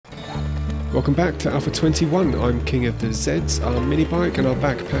Welcome back to Alpha 21. I'm King of the Zeds. Our mini bike and our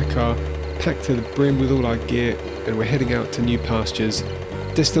backpack are packed to the brim with all our gear, and we're heading out to new pastures.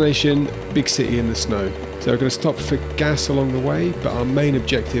 Destination, big city in the snow. So we're going to stop for gas along the way, but our main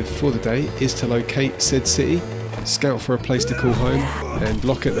objective for the day is to locate said city, scout for a place to call home, and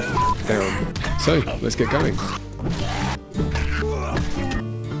lock it the f down. So, let's get going.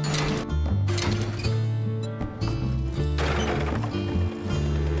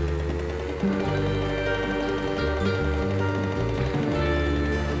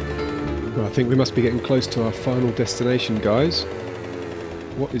 Well, I think we must be getting close to our final destination, guys.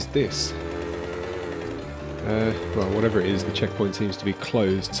 What is this? Well, whatever it is, the checkpoint seems to be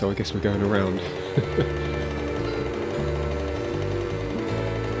closed, so I guess we're going around.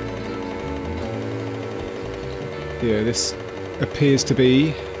 Yeah, this appears to be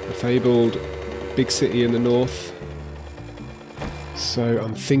a fabled big city in the north. So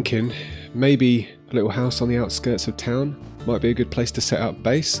I'm thinking maybe a little house on the outskirts of town might be a good place to set up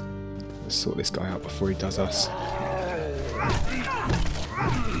base. Let's sort this guy out before he does us.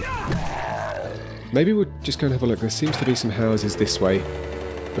 Maybe we'll just go and have a look. There seems to be some houses this way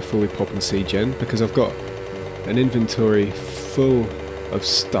before we pop and see Jen, because I've got an inventory full of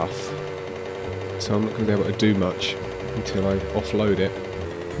stuff, so I'm not going to be able to do much until I offload it.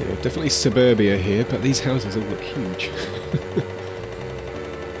 Yeah, definitely suburbia here, but these houses all look huge.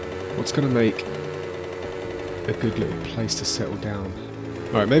 What's going to make a good little place to settle down?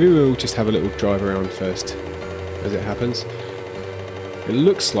 Alright, maybe we'll just have a little drive around first, as it happens. It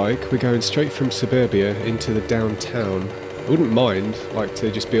looks like we're going straight from suburbia into the downtown. I wouldn't mind, like,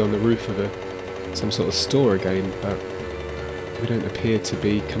 to just be on the roof of some sort of store again, but we don't appear to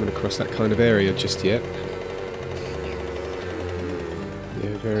be coming across that kind of area just yet.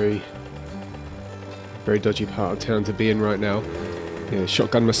 Yeah, very dodgy part of town to be in right now. Yeah,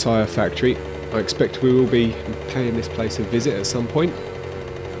 Shotgun Messiah factory. I expect we will be paying this place a visit at some point.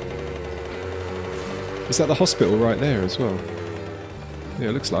 Is that the hospital right there as well? Yeah,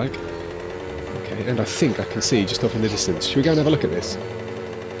 it looks like. Okay, and I think I can see just off in the distance. Should we go and have a look at this?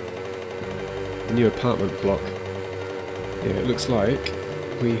 The new apartment block. Yeah, it looks like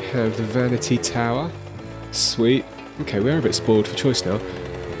we have the Vanity Tower. Sweet. Okay, we're a bit spoiled for choice now.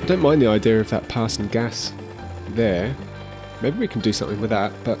 I don't mind the idea of that passing gas there. Maybe we can do something with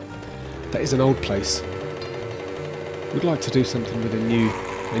that, but that is an old place. We'd like to do something with a new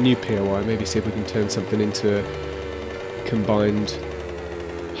POI, maybe see if we can turn something into a combined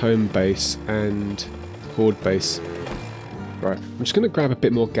home base and horde base. Right, I'm just going to grab a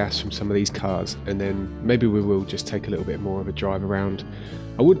bit more gas from some of these cars, and then maybe we will just take a little bit more of a drive around.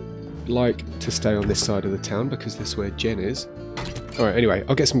 I would like to stay on this side of the town because this is where Jen is. Alright, anyway,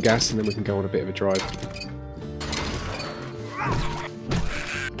 I'll get some gas and then we can go on a bit of a drive.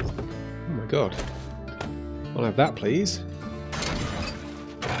 Oh my god. I'll have that, please.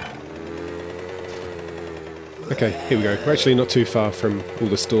 Okay, here we go. We're actually not too far from all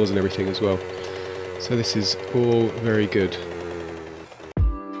the stores and everything as well. So this is all very good.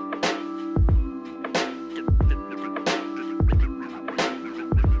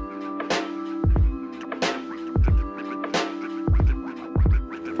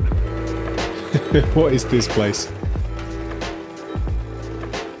 What is this place?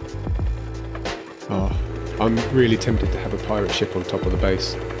 Oh, I'm really tempted to have a pirate ship on top of the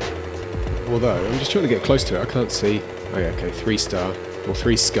base. Although, I'm just trying to get close to it, I can't see. Oh yeah, okay, 3-star, or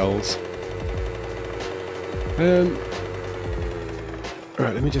 3 skulls.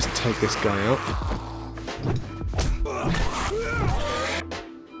 Alright, let me just take this guy out.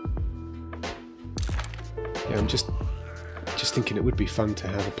 Yeah, I'm just thinking it would be fun to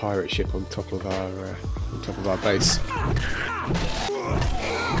have a pirate ship on top of our base.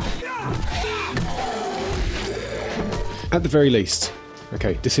 At the very least.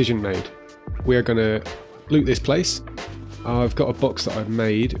 Okay, decision made. We are going to loot this place. I've got a box that I've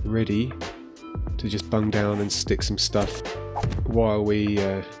made ready to just bung down and stick some stuff while we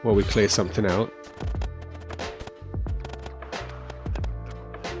clear something out.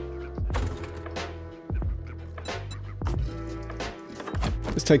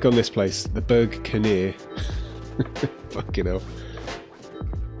 Let's take on this place, the BURGCANEER. Fucking hell.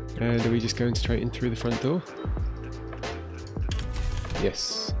 And are we just going straight in through the front door?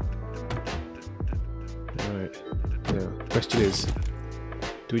 Yes. Now, question is,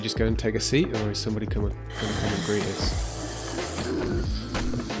 do we just go and take a seat, or is somebody going to come and greet us?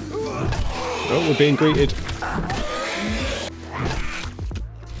 Oh, we're being greeted.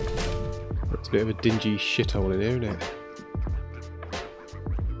 It's a bit of a dingy shithole in here, isn't it?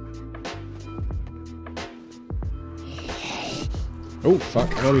 Oh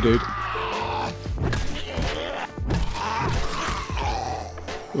fuck, how are we, dude?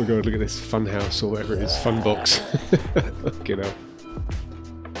 Oh god, look at this fun house or whatever it is, fun box. Fucking hell.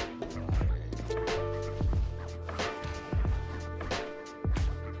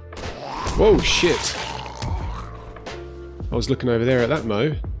 Whoa, shit! I was looking over there at that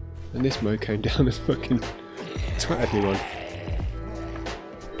Mo, and this Mo came down and fucking twatted me one.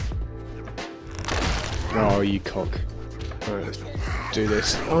 Oh, you cock. Alright, let's do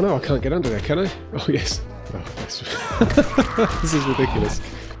this. Oh no, I can't get under there, can I? Oh yes. Oh, this is ridiculous.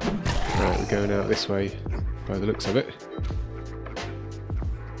 Right, we're going out this way by the looks of it.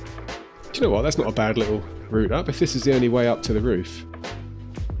 Do you know what? That's not a bad little route up. If this is the only way up to the roof,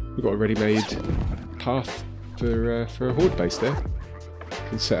 we've got a ready-made path for a horde base there.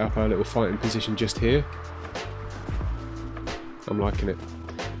 Can set up our little fighting position just here. I'm liking it.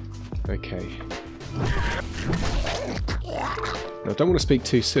 Okay. Now, I don't want to speak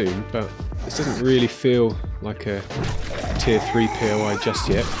too soon, but this doesn't really feel like a tier 3 POI just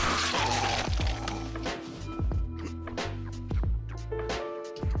yet.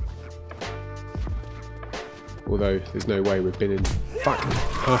 Although, there's no way we've been in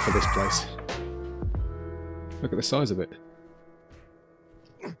half of this place. Look at the size of it.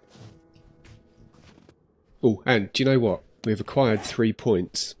 Oh, and do you know what? We've acquired 3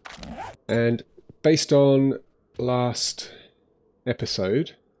 points. And based on last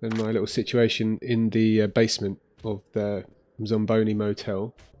episode and my little situation in the basement of the Zomboni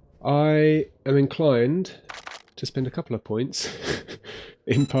Motel, I am inclined to spend a couple of points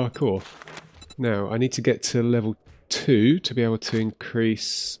in parkour. Now, I need to get to level 2 to be able to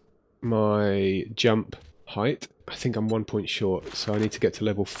increase my jump height. I think I'm 1 point short, so I need to get to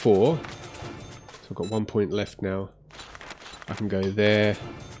level 4. So I've got 1 point left now. I can go there.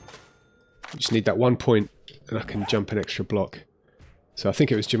 I just need that 1 point and I can jump an extra block. So I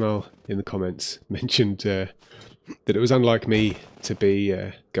think it was Jamal in the comments mentioned that it was unlike me to be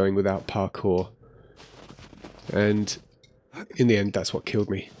going without parkour. And in the end, that's what killed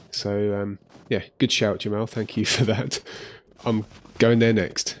me. So yeah, good shout, Jamal. Thank you for that. I'm going there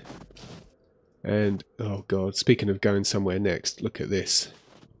next. And, oh god, speaking of going somewhere next, look at this.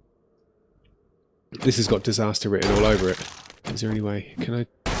 This has got disaster written all over it. Is there any way? Can I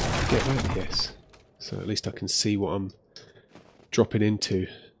get that? Yes. So at least I can see what I'm dropping into.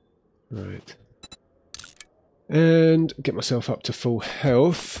 Right. And get myself up to full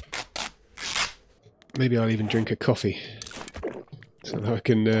health. Maybe I'll even drink a coffee. So that I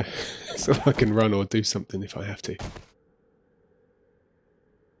can, so I can run or do something if I have to.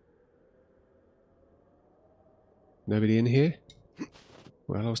 Nobody in here?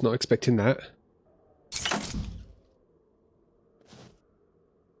 Well, I was not expecting that.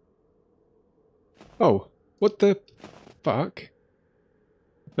 Oh, what the fuck?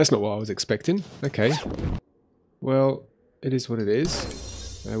 That's not what I was expecting. Okay. Well, it is what it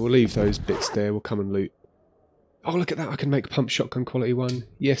is. We'll leave those bits there. We'll come and loot. Oh, look at that. I can make pump shotgun quality 1.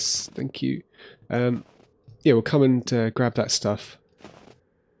 Yes, thank you. Yeah, we'll come and grab that stuff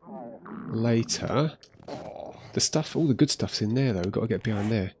later. The stuff, all the good stuff's in there though. We've got to get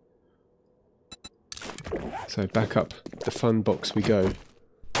behind there. So back up the fun box we go.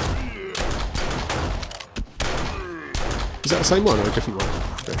 Is that the same one or a different one?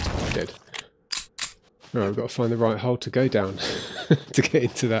 No, dead. Right, we've got to find the right hole to go down to get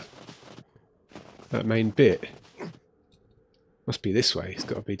into that main bit. Must be this way. It's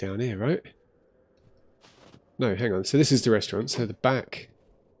got to be down here, right? No, hang on. So this is the restaurant. So the back.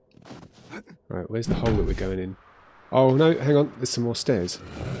 Right, where's the hole that we're going in? Oh no, hang on. There's some more stairs.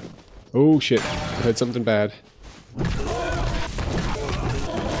 Oh shit! I heard something bad.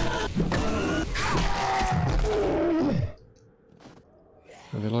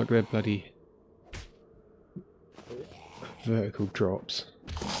 Oh, they like their bloody vertical drops.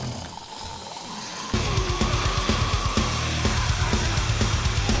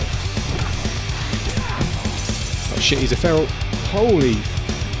 Oh shit, he's a feral. Holy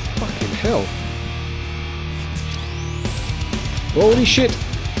fucking hell. Holy shit.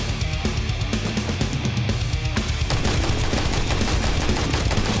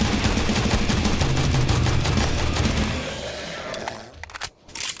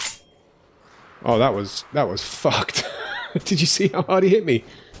 Oh, that was fucked. Did you see how hard he hit me?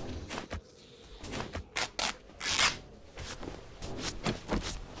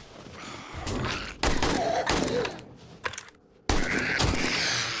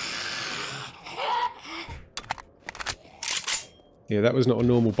 Yeah, that was not a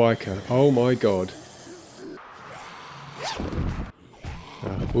normal biker. Oh my god.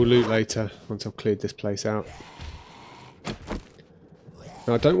 We'll loot later, once I've cleared this place out.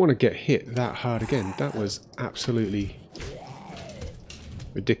 Now, I don't want to get hit that hard again. That was absolutely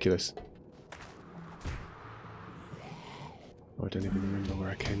Ridiculous. Oh, I don't even remember where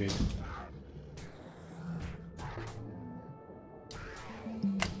I came in.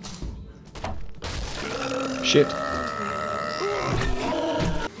 Shit.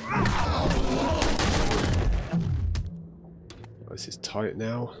 Oh, this is tight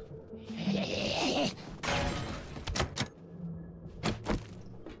now.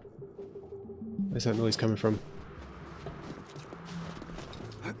 Where's that noise coming from?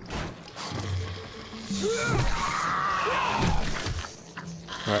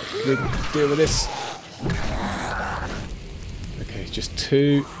 Alright, can we deal with this? Okay, just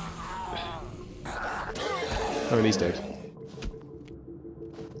 2. Oh, and he's dead.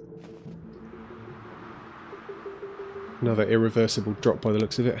 Another irreversible drop by the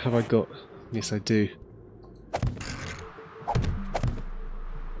looks of it. Have I got... Yes, I do.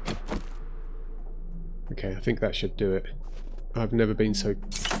 Okay, I think that should do it. I've never been so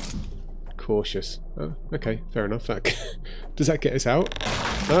cautious. Oh, okay, fair enough. That does that get us out?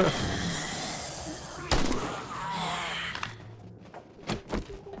 Oh.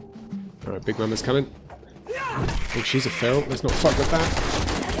 Alright, Big Mama's coming. Oh, she's a feral. Let's not fuck with that.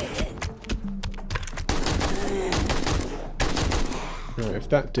 Right, if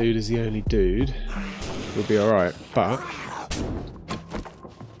that dude is the only dude, we'll be alright. But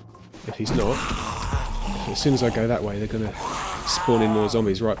if he's not, as soon as I go that way, they're going to spawn in more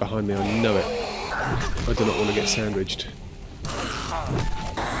zombies right behind me. I know it. I do not want to get sandwiched.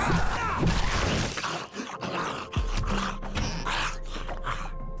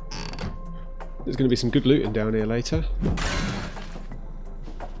 There's going to be some good looting down here later.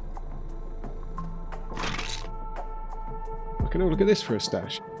 Oh, look at this for a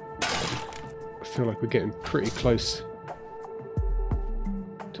stash. I feel like we're getting pretty close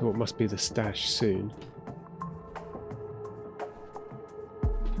to what must be the stash soon.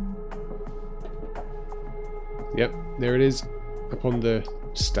 Yep, there it is, up on the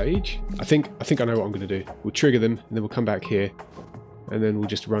stage. I think I know what I'm going to do. We'll trigger them, and then we'll come back here, and then we'll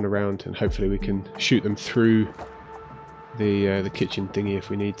just run around, and hopefully we can shoot them through the kitchen thingy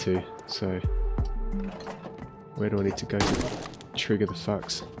if we need to. So, where do I need to go to trigger the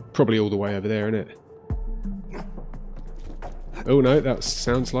fucks? Probably all the way over there, isn't it? Oh no, that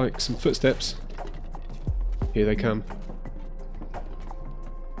sounds like some footsteps. Here they come.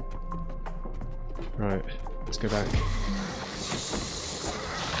 Right, let's go back.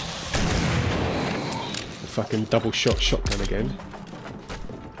 The fucking double shot shotgun again.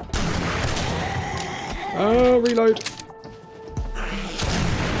 Oh, reload!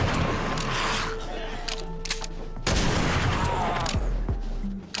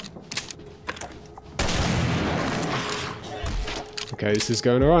 Okay, this is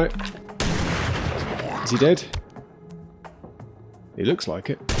going alright. Is he dead? He looks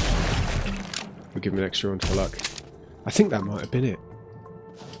like it. We'll give him an extra one for luck. I think that might have been it.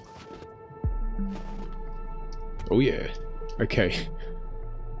 Oh yeah. Okay.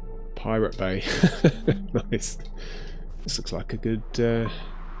 Pirate Bay. Nice. This looks like a good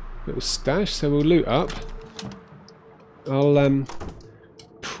little stash, so we'll loot up. I'll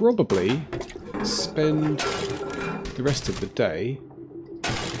probably spend the rest of the day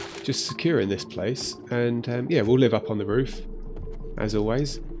just securing this place, and yeah, we'll live up on the roof as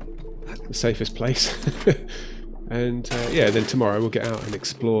always, the safest place. And yeah, then tomorrow we'll get out and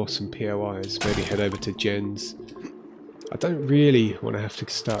explore some POIs, maybe head over to Jen's. I don't really want to have to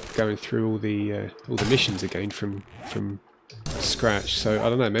start going through all the missions again from scratch, so I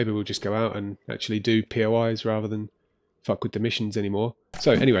don't know, maybe we'll just go out and actually do POIs rather than fuck with the missions anymore.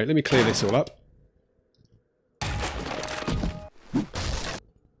 So anyway, let me clear this all up.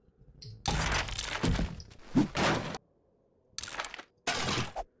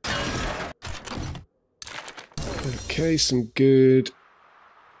 Okay, some good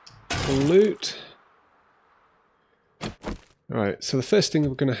loot. Alright, so the first thing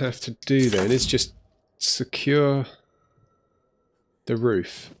we're going to have to do then is just secure the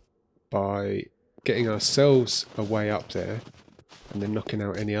roof by getting ourselves a way up there and then knocking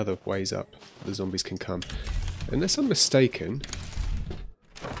out any other ways up the zombies can come. Unless I'm mistaken,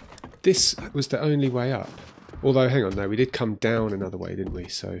 this was the only way up. Although, hang on, no, we did come down another way, didn't we?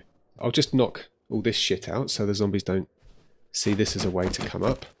 So I'll just knock all this shit out so the zombies don't see this as a way to come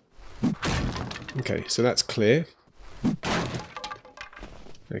up. Okay, so that's clear.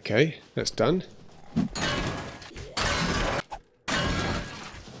 Okay, that's done.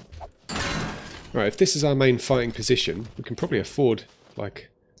 Right, if this is our main fighting position, we can probably afford, like,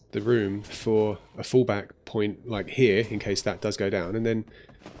 the room for a fallback point, like here, in case that does go down, and then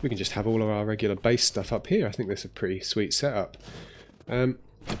we can just have all of our regular base stuff up here. I think that's a pretty sweet setup.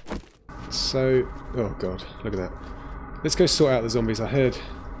 So, oh god, look at that. Let's go sort out the zombies. I heard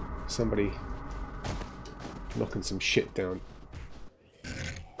somebody knocking some shit down.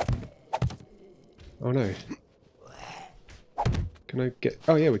 Oh no. Can I get...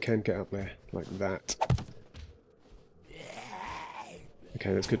 Oh yeah, we can get up there, like that.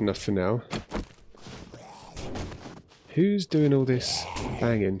 Okay, that's good enough for now. Who's doing all this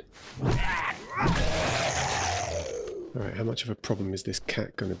banging? Alright, how much of a problem is this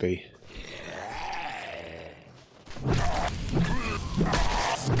cat going to be?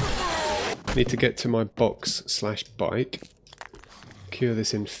 Need to get to my box/bike, cure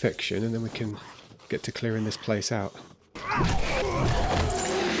this infection, and then we can get to clearing this place out.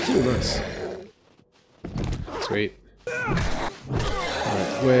 Ooh, nice. Sweet.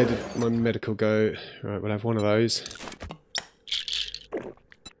 Alright, where did my medical go? Right, we'll have one of those.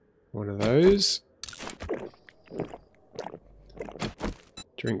 One of those.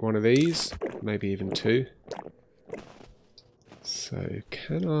 Drink one of these, maybe even two. So,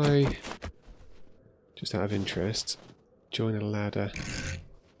 can I, just out of interest, join a ladder?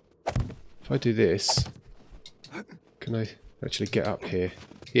 If I do this, can I actually get up here?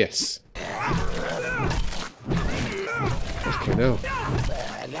 Yes. Okay, now.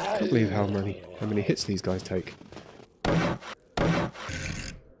 I can't believe how many hits these guys take.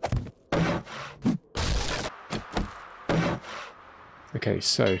 Okay,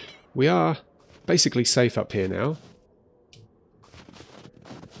 so we are basically safe up here now.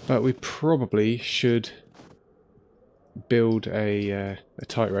 But we probably should build a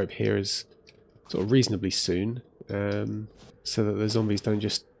tightrope here as sort of reasonably soon, so that the zombies don't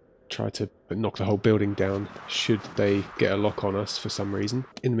just try to knock the whole building down should they get a lock on us for some reason.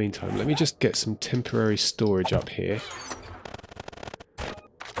 In the meantime, let me just get some temporary storage up here.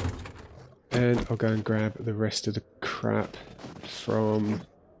 And I'll go and grab the rest of the crap from...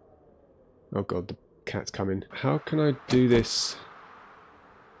 Oh god, the cat's coming. How can I do this?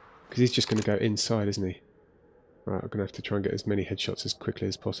 Because he's just going to go inside, isn't he? Right, I'm going to have to try and get as many headshots as quickly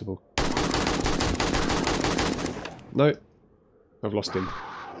as possible. No, I've lost him.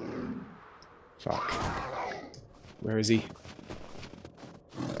 Fuck. Where is he?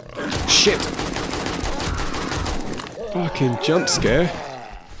 Shit! Fucking jump scare.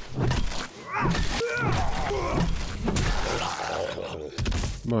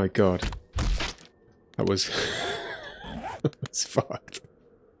 My god. That was... that was fucked.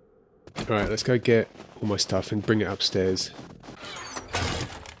 Alright, let's go get all my stuff and bring it upstairs.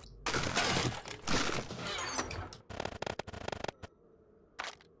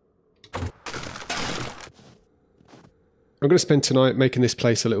 I'm going to spend tonight making this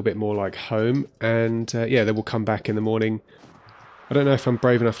place a little bit more like home, and yeah, then we'll come back in the morning. I don't know if I'm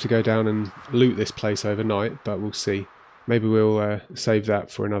brave enough to go down and loot this place overnight, but we'll see. Maybe we'll save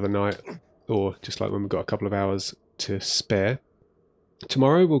that for another night, or just like when we've got a couple of hours to spare.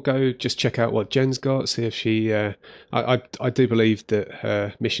 Tomorrow we'll go just check out what Jen's got, see if she... I do believe that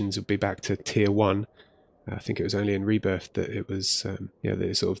her missions will be back to tier 1. I think it was only in Rebirth that it was, yeah,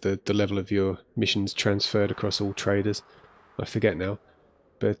 the sort of the level of your missions transferred across all traders. I forget now.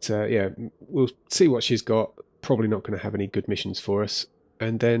 But yeah, we'll see what she's got. Probably not going to have any good missions for us.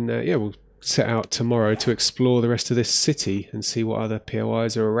 And then, yeah, we'll set out tomorrow to explore the rest of this city and see what other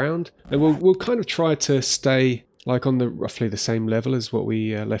POIs are around. And we'll kind of try to stay like on the roughly the same level as what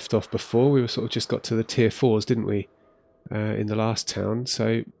we left off before. We were sort of just got to the tier 4s, didn't we, in the last town?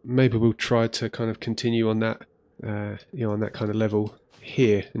 So maybe we'll try to kind of continue on that, you know, on that kind of level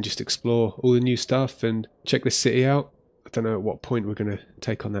here and just explore all the new stuff and check this city out. I don't know at what point we're going to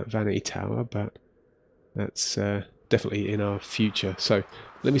take on that vanity tower, but that's definitely in our future. So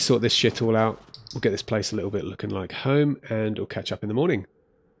let me sort this shit all out. We'll get this place a little bit looking like home, and we'll catch up in the morning.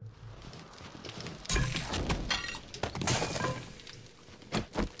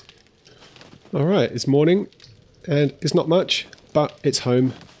 Alright, it's morning, and it's not much, but it's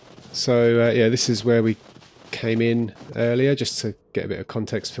home. So yeah, this is where we came in earlier, just to get a bit of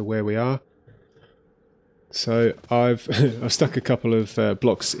context for where we are. So I've stuck a couple of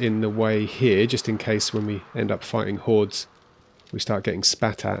blocks in the way here, just in case when we end up fighting hordes, we start getting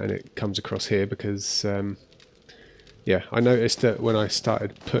spat at and it comes across here, because yeah, I noticed that when I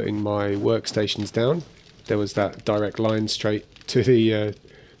started putting my workstations down, there was that direct line straight to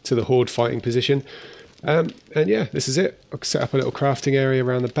the horde fighting position. And yeah, this is it. I've set up a little crafting area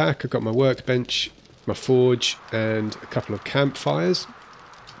around the back. I've got my workbench, my forge, and a couple of campfires.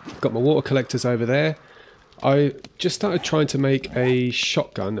 Got my water collectors over there. I just started trying to make a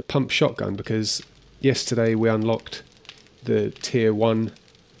shotgun, a pump shotgun, because yesterday we unlocked the tier 1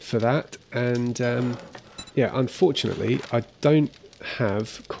 for that, and yeah, unfortunately I don't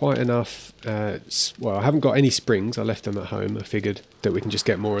have quite enough, well, I haven't got any springs, I left them at home. I figured that we can just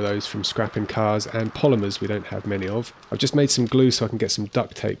get more of those from scrapping cars, and polymers we don't have many of. I've just made some glue so I can get some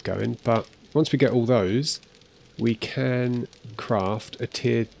duct tape going, but once we get all those, we can craft a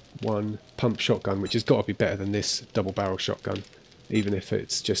tier 1 pump shotgun, which has got to be better than this double barrel shotgun, even if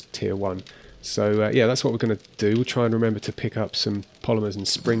it's just tier 1. So yeah, that's what we're going to do. We'll try and remember to pick up some polymers and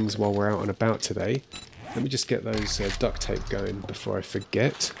springs while we're out and about today. Let me just get those duct tape going before I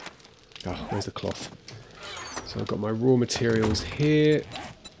forget. Oh, where's the cloth? So I've got my raw materials here.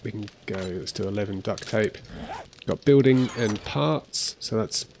 We can go, let's do 11 duct tape. Got building and parts, so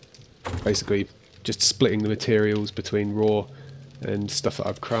that's basically just splitting the materials between raw and stuff that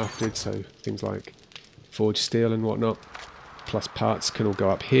I've crafted, so things like forged steel and whatnot, plus parts can all go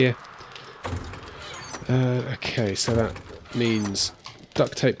up here. Okay, so that means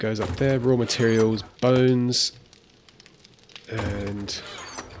duct tape goes up there, raw materials, bones, and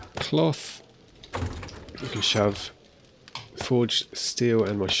cloth. We can shove forged steel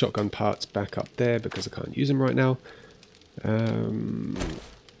and my shotgun parts back up there because I can't use them right now.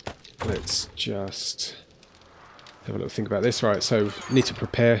 Let's just have a little think about this. Right, so need to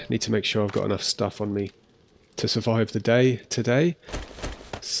prepare, need to make sure I've got enough stuff on me to survive the day today.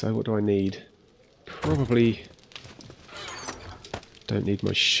 So what do I need? Probably don't need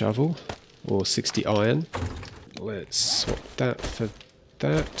my shovel or 60 iron. Let's swap that for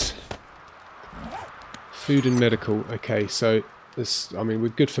that. Food and medical. Okay, so this, I mean, we're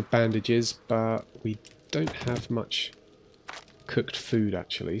good for bandages, but we don't have much cooked food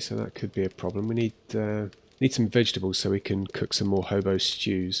actually, so that could be a problem. We need some vegetables so we can cook some more hobo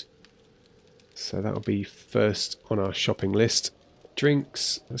stews. So that'll be first on our shopping list.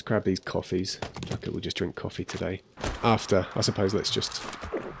 Drinks. Let's grab these coffees. Fuck it, we'll just drink coffee today. After, I suppose, let's just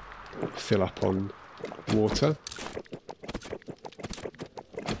fill up on water.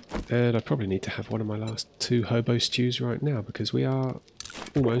 And I probably need to have one of my last 2 hobo stews right now because we are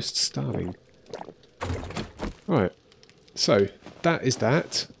almost starving. Right, so that is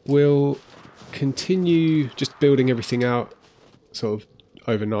that. We'll continue just building everything out sort of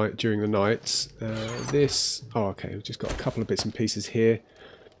overnight during the nights. Oh okay, we've just got a couple of bits and pieces here.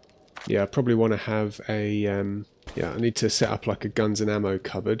 Yeah, I probably want to have a yeah, I need to set up like a guns and ammo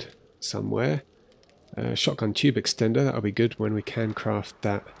cupboard somewhere. Shotgun tube extender, that'll be good when we can craft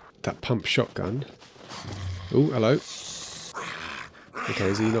that pump shotgun. Oh, hello. Okay,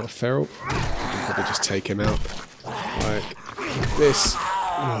 is he not a feral? I can probably just take him out like this.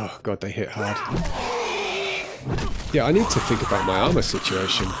 Oh god, they hit hard. Yeah, I need to think about my armor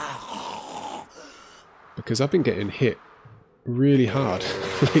situation because I've been getting hit really hard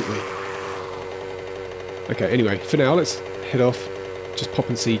lately. Okay, anyway, for now let's head off, just pop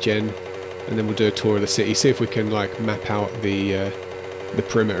and see Jen, and then we'll do a tour of the city, see if we can like map out the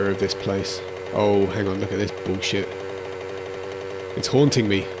perimeter of this place. Oh, hang on, look at this bullshit. It's haunting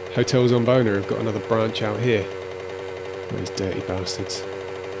me. Hotel Zombona have got another branch out here. Those dirty bastards.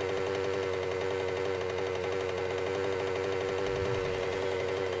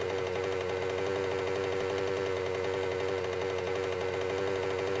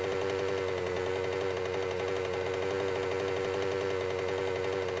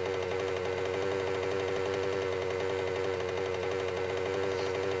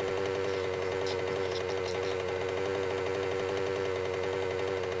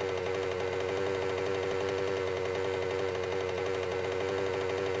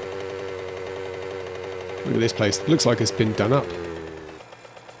 Look at this place. It looks like it's been done up.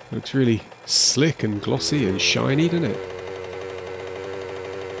 It looks really slick and glossy and shiny, doesn't it?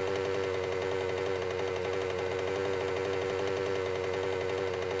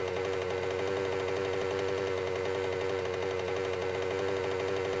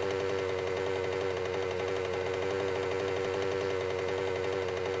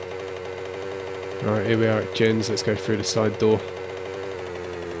 Alright, here we are at Jen's. Let's go through the side door.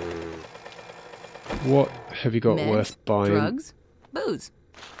 What have you got Meds, worth buying? Drugs, booze.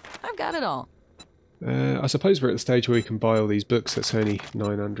 I've got it all. I suppose we're at the stage where we can buy all these books. That's only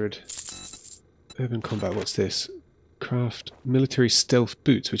 900. Urban combat, what's this? Craft military stealth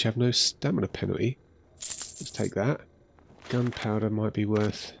boots, which have no stamina penalty. Let's take that. Gunpowder might be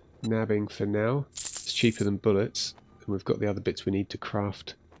worth nabbing for now. It's cheaper than bullets, and we've got the other bits we need to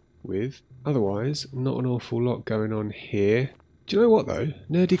craft with. Otherwise, not an awful lot going on here. Do you know what though?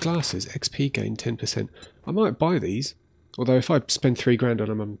 Nerdy glasses, XP gain 10%. I might buy these, although if I spend 3 grand on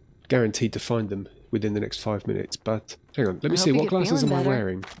them, I'm guaranteed to find them within the next 5 minutes. But hang on, let me see, what glasses am I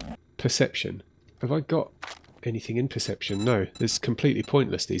wearing? Perception. Have I got anything in perception? No, it's completely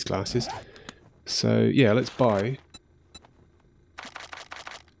pointless, these glasses. So yeah, let's buy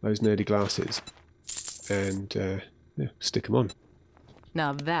those nerdy glasses, and yeah, stick them on.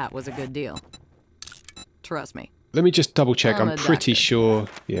 Now that was a good deal. Trust me. Let me just double check. I'm I'm a pretty doctor. sure,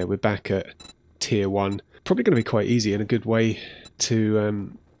 yeah, we're back at tier 1. Probably going to be quite easy and a good way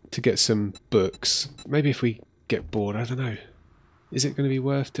to get some books. Maybe if we get bored, I don't know. Is it going to be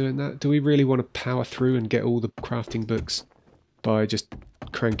worth doing that? Do we really want to power through and get all the crafting books by just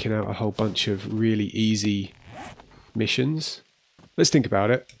cranking out a whole bunch of really easy missions? Let's think about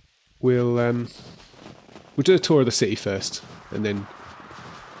it. We'll do a tour of the city first, and then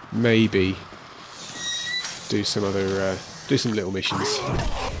maybe do some other do some little missions.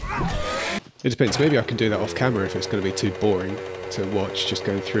 It depends. Maybe I can do that off camera if it's going to be too boring to watch, just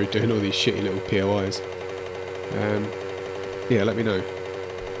going through doing all these shitty little POIs. Yeah, let me know.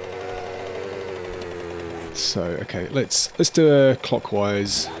 So, okay, let's do a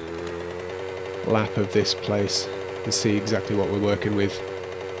clockwise lap of this place and see exactly what we're working with.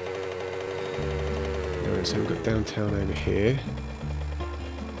 Alright, so we've got downtown over here.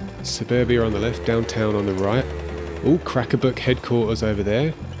 Suburbia on the left, downtown on the right. Oh, Crackerbook headquarters over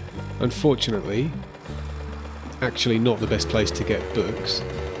there. Unfortunately, actually not the best place to get books.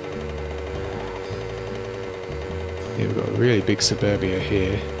 Yeah, we've got a really big suburbia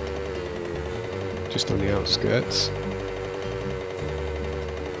here, just on the outskirts.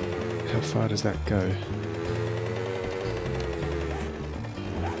 How far does that go?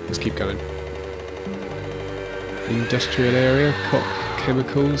 Let's keep going. Industrial area,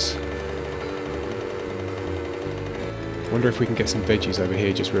 chemicals. Wonder if we can get some veggies over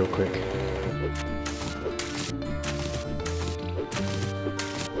here just real quick.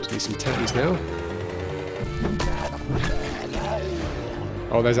 Just need some tatties now.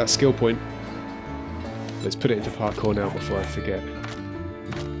 Oh, there's that skill point. Let's put it into parkour now before I forget.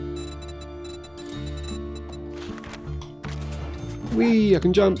 Whee! I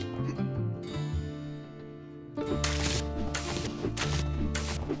can jump!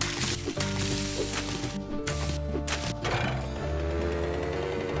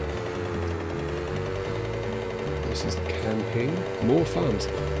 This is camping. More farms.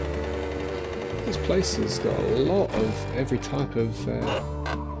 This place has got a lot of every type of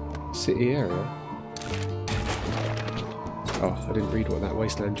city area. Oh, I didn't read what that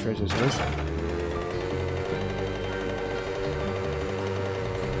Wasteland Treasures was.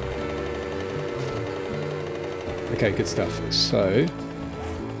 Okay, good stuff. So,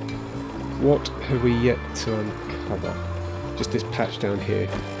 what have we yet to uncover? Just this patch down here.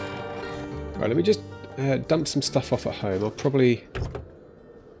 Right, let me just dump some stuff off at home. I'll probably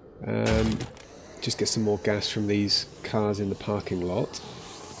just get some more gas from these cars in the parking lot.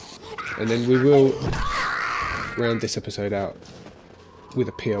 And then we will round this episode out with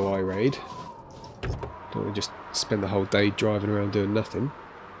a POI raid. Don't want to just spend the whole day driving around doing nothing.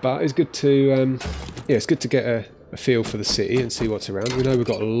 But it's good to yeah, it's good to get a feel for the city and see what's around. We know we've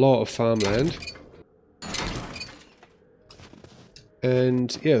got a lot of farmland.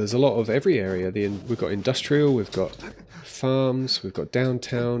 And yeah, there's a lot of every area. We've got industrial, we've got farms, we've got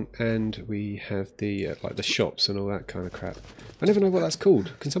downtown, and we have the like the shops and all that kind of crap. I never know what that's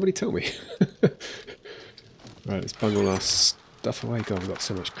called. Can somebody tell me? Right, let's bung all our stuff away. God, we've got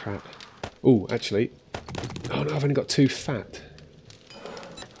so much crap. Oh, actually, oh no, I've only got 2 fat.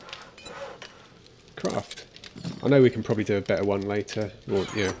 Craft. I know we can probably do a better one later, or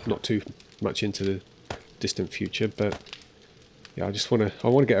you know, not too much into the distant future, but yeah, I want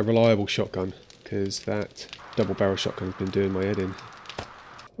to get a reliable shotgun because that double barrel shotgun's been doing my head in.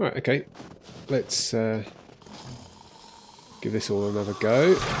 Right, okay, let's give this all another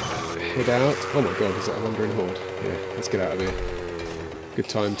go. Head out. Oh my god, is that a wandering horde? Yeah, let's get out of here. Good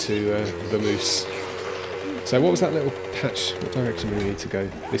time to the moose. So what was that little patch? What direction do we need to go?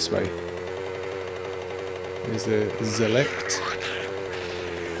 This way. There's the Zelect.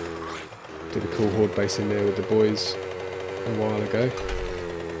 Did a cool horde base in there with the boys a while ago.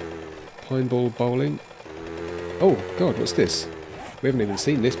 Pine ball bowling. Oh god, what's this? We haven't even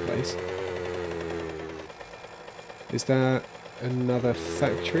seen this place. Is that another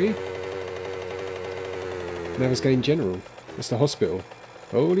factory? Navisgain General. That's the hospital.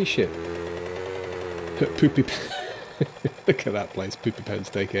 Holy shit. Poopy look at that place. Poopy Pants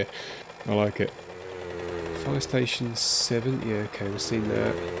Daycare. I like it. Fire Station 7. Yeah, okay, we've seen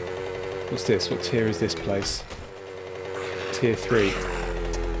that. What's this? What tier is this place? Tier 3.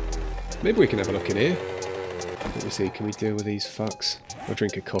 Maybe we can have a look in here. Let me see, can we deal with these fucks? I'll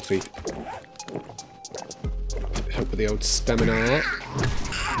drink a coffee. Help with the old stamina.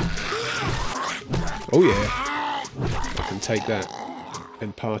 Oh yeah. I can take that.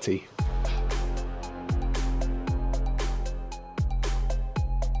 And party.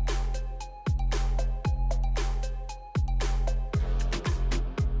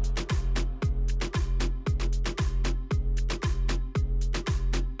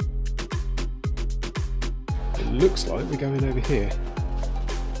 looks like we're going over here.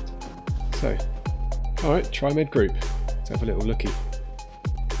 So, alright, Tri-Med group. Let's have a little looky.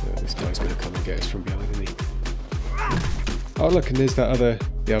 This guy's going to come and get us from behind, isn't he? Oh look, and there's that other...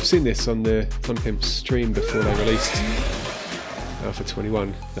 Yeah, I've seen this on the Fun Pimp stream before they released Alpha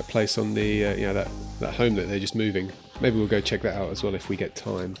 21. That place on the, yeah, that home that they're just moving. Maybe we'll go check that out as well if we get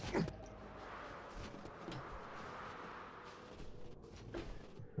time.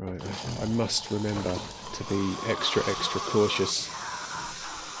 Right, I must remember to be extra cautious.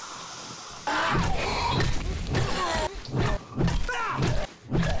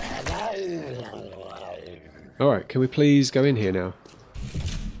 Alright, can we please go in here now?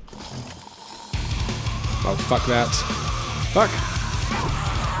 Oh, fuck that. Fuck!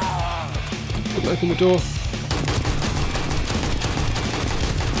 Couldn't open the door.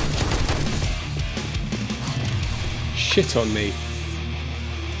 Shit on me.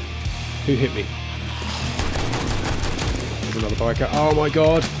 Who hit me? There's another biker. Oh my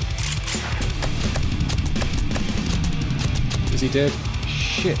god! Is he dead?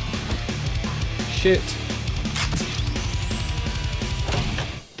 Shit. Shit.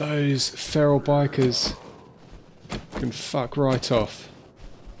 Those feral bikers can fuck right off.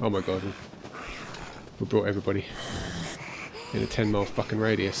 Oh my god. We brought everybody in a 10-mile fucking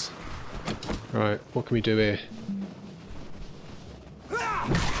radius. Right, what can we do here?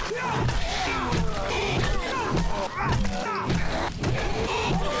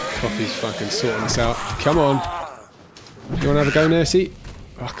 Coffee's fucking sorting us out. Come on! You wanna have a go, Nursey?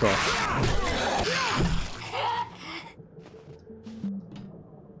 Fuck off.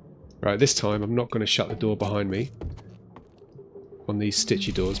 Right, this time I'm not going to shut the door behind me on these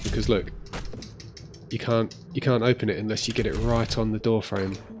stitchy doors because look, you can't open it unless you get it right on the door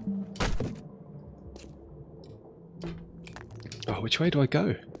frame. Oh, which way do I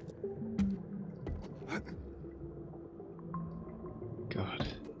go? God.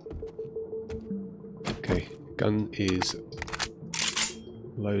 Okay, gun is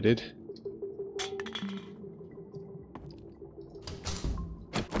loaded.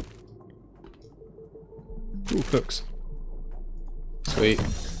 Ooh, books. Sweet.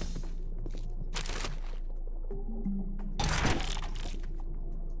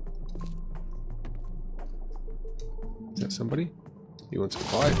 Is that somebody? He wants to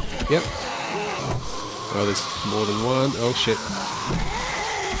fight? Yep. Oh, there's more than one. Oh shit.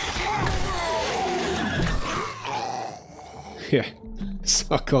 Yeah.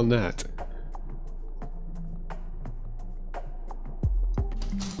 Suck on that.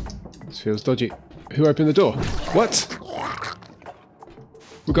 This feels dodgy. Who opened the door? What?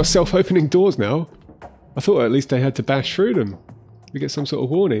 We've got self-opening doors now. I thought at least they had to bash through them. We get some sort of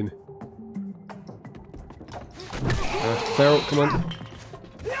warning. Feral, come on.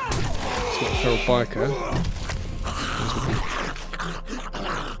 It's not a feral biker.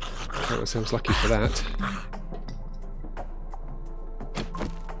 Count ourselves lucky for that.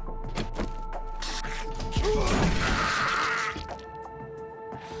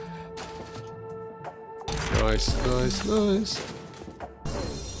 Nice, nice, nice.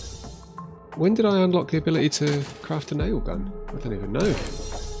 When did I unlock the ability to craft a nail gun? I don't even know.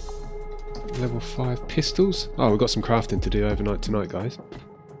 Level 5 pistols? Oh, we've got some crafting to do overnight tonight, guys.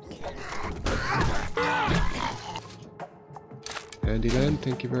 Handyland,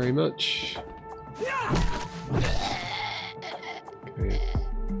 thank you very much. Okay,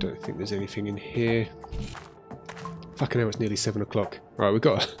 don't think there's anything in here. Fucking hell, it's nearly 7 o'clock. Right, we've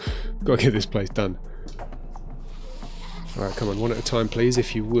got to get this place done. Alright, come on, one at a time please,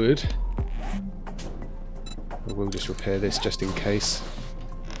 if you would. I will just repair this just in case.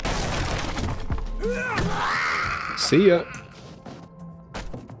 See ya!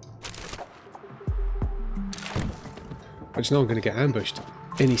 I just know I'm going to get ambushed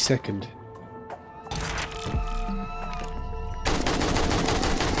any second.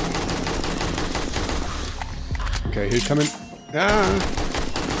 Okay, who's coming? Ah!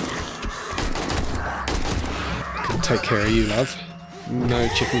 Can take care of you, love. No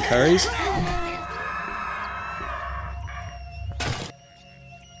chicken curries.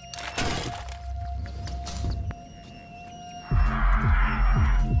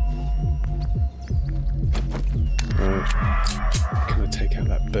 Can I take out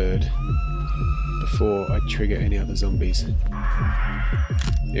that bird before I trigger any other zombies?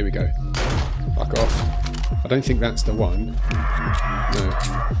 Here we go. Fuck off. I don't think that's the one. No.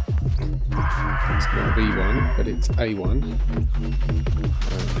 It's not B1, but it's A1.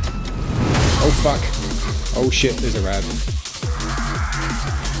 Oh fuck. Oh shit, there's a rad.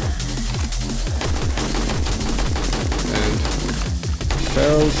 And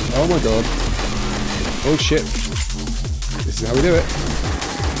ferals. Oh my god. Oh shit. This is how we do it.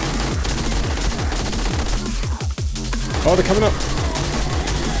 Oh, they're coming up.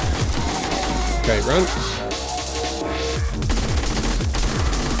 Okay, run.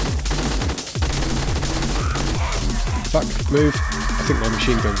 Fuck, move. I think my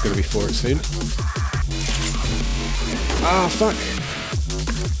machine gun's going to be for it soon. Ah, fuck.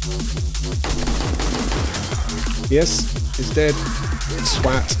 Yes, he's dead.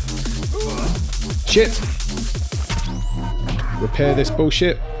 Swat. Shit. Repair this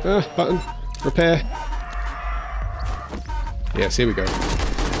bullshit. Ah, button. Repair. Yes, here we go.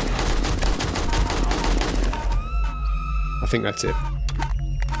 I think that's it.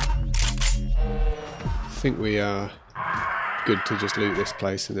 I think we are good to just loot this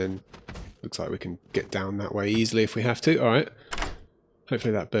place, and then looks like we can get down that way easily if we have to. Alright.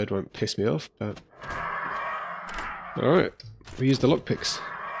 Hopefully that bird won't piss me off, but... Alright. We use the lockpicks.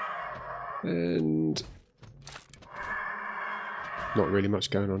 And... not really much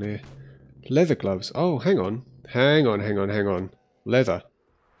going on here. Leather gloves. Oh, hang on. Hang on. Leather.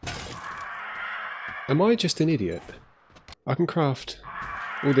 Am I just an idiot? I can craft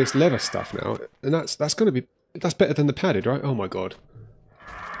all this leather stuff now, and that's going to be... that's better than the padded, right? Oh my god.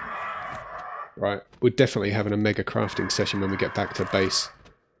 Right, we're definitely having a mega crafting session when we get back to base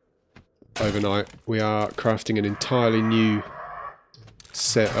overnight. We are crafting an entirely new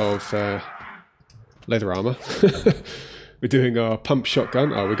set of leather armour. We're doing our pump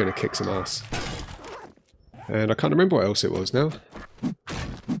shotgun. Oh, we're going to kick some ass. And I can't remember what else it was now.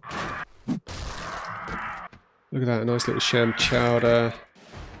 Look at that, a nice little sham chowder.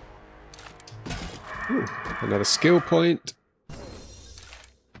 Ooh, another skill point.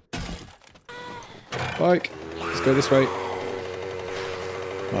 Bike, let's go this way.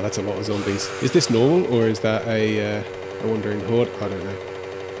 Oh, that's a lot of zombies. Is this normal, or is that a wandering horde? I don't know.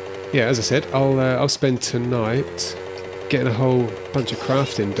 Yeah, as I said, I'll spend tonight getting a whole bunch of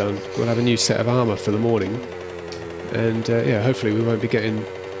crafting done. We'll have a new set of armour for the morning. And yeah, hopefully we won't be getting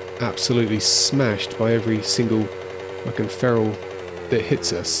absolutely smashed by every single fucking feral that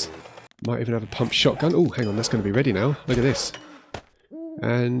hits us. Might even have a pump shotgun. Oh, hang on, that's going to be ready now. Look at this.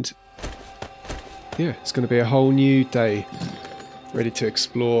 And yeah, it's going to be a whole new day. Ready to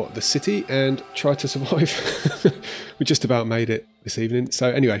explore the city and try to survive. We just about made it this evening. So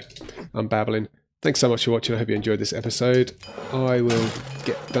anyway, I'm babbling. Thanks so much for watching. I hope you enjoyed this episode. I will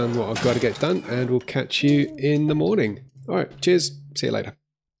get done what I've got to get done, and we'll catch you in the morning. Alright, cheers. See you later.